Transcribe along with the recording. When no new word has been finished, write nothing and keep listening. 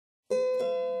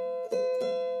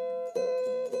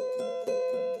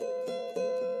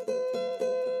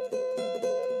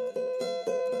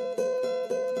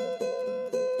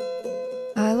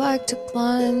to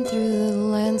climb through the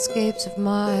landscapes of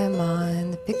my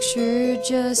mind. The picture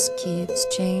just keeps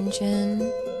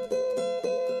changing.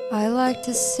 I like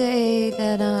to say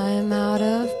that I'm out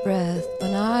of breath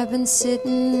when I've been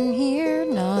sitting here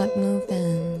not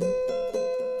moving.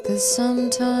 'Cause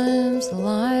sometimes the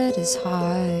light is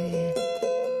high,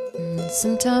 and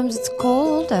sometimes it's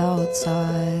cold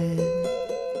outside,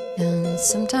 and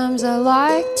sometimes I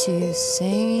like to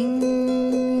sing,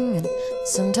 and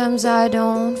sometimes I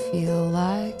don't feel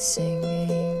like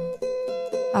singing.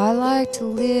 I like to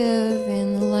live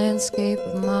in the landscape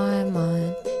of my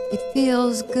mind. It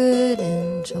feels good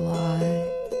in July.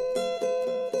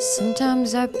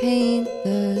 Sometimes I paint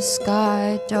the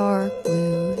sky dark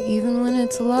blue, even when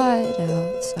it's light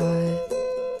outside.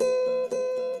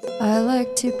 I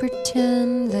like to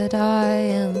pretend that I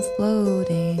am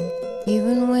floating,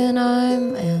 even when I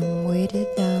am weighted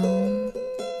down.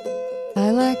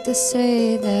 I like to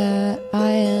say that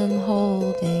I am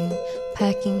holding,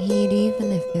 packing heat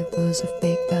even if it was a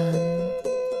fake gun.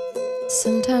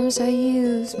 Sometimes I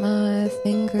use my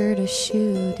finger to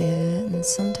shoot it, and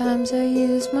sometimes I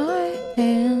use my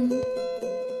hand.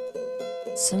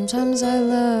 Sometimes I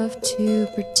love to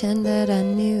pretend that I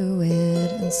knew it,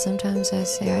 and sometimes I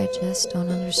say I just don't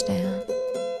understand.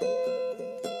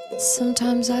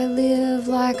 Sometimes I live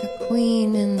like a queen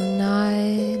in the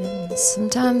night, and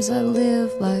sometimes I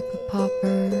live like a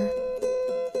pauper.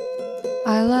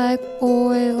 I like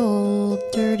boiled,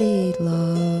 dirty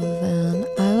love, and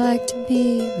I like to be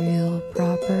real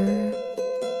proper.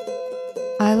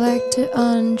 I like to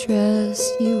undress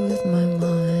you with my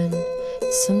mind.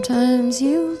 Sometimes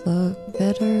you look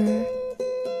better.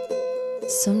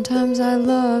 Sometimes I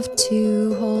love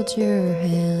to hold your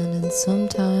hand, and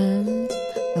sometimes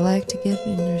I like to get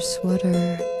in your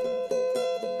sweater.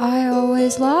 I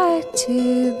always like to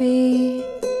be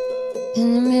in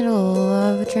the middle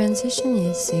of a transition,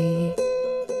 you see.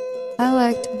 I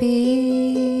like to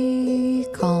be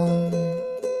calm.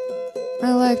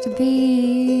 I like to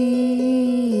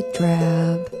be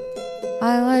drab.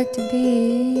 I like to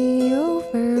be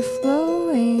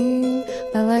overflowing.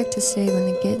 I like to say when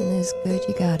the getting is good,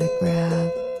 you gotta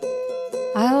grab.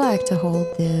 I like to hold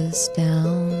this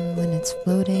down when it's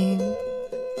floating.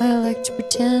 I like to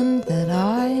pretend that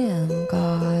I am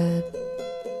God.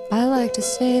 I like to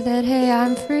say that, hey,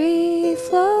 I'm free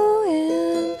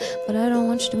flowing, but I don't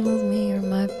want you to move me or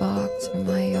my box or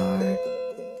my yard.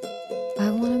 I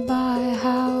want to buy a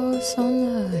house on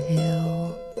the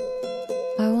hill.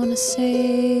 I want to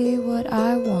say what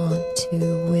I want to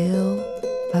will.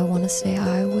 I want to say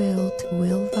I will to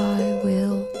will thy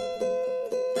will.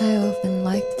 I often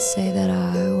like to say that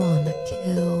I want to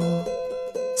kill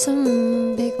some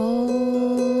big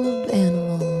old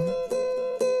animal,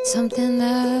 something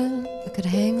that I could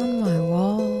hang on my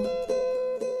wall,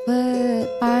 but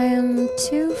I am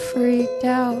too freaked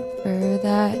out for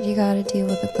that. You gotta deal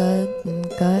with the blood and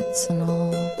guts and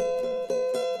all.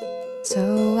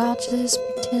 So I'll just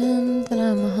pretend that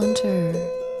I'm a hunter.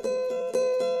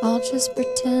 I'll just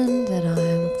pretend that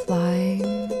I'm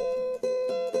flying.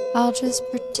 I'll just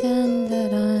pretend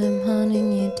that I'm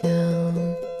hunting you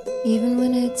down, even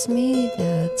when it's me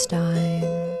that's dying.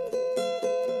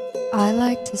 I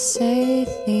like to say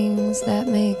things that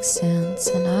make sense,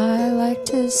 and I like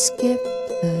to skip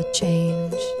the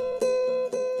change.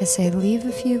 I say leave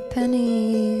a few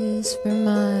pennies for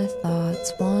my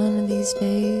thoughts one of these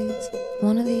days,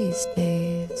 one of these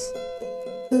days.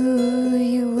 Ooh,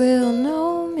 you will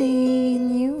know me,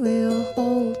 and you will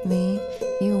hold me,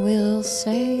 you will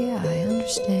say I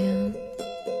understand.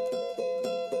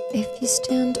 If you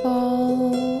stand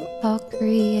tall, I'll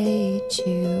create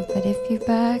you, but if you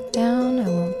back down, I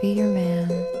won't be your man.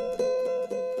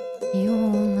 You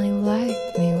only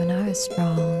liked me when I was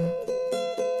strong.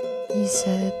 You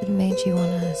said it made you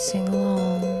wanna sing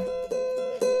along.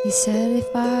 You said if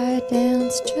I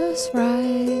danced just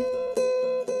right,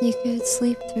 you could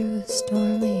sleep through a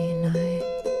stormy night.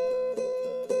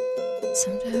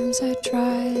 Sometimes I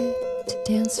try to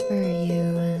dance for you,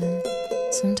 and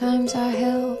sometimes I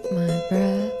held my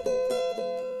breath.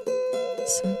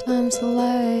 Sometimes the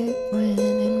light went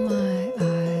in my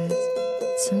eyes,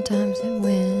 sometimes it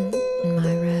went in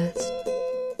my rest.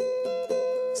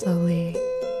 Slowly,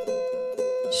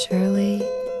 surely,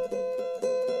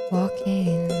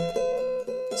 walking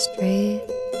straight.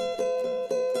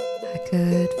 I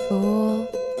could fool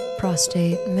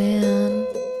prostate man,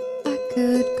 I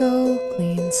could go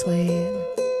clean slate,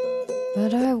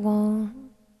 but I won't.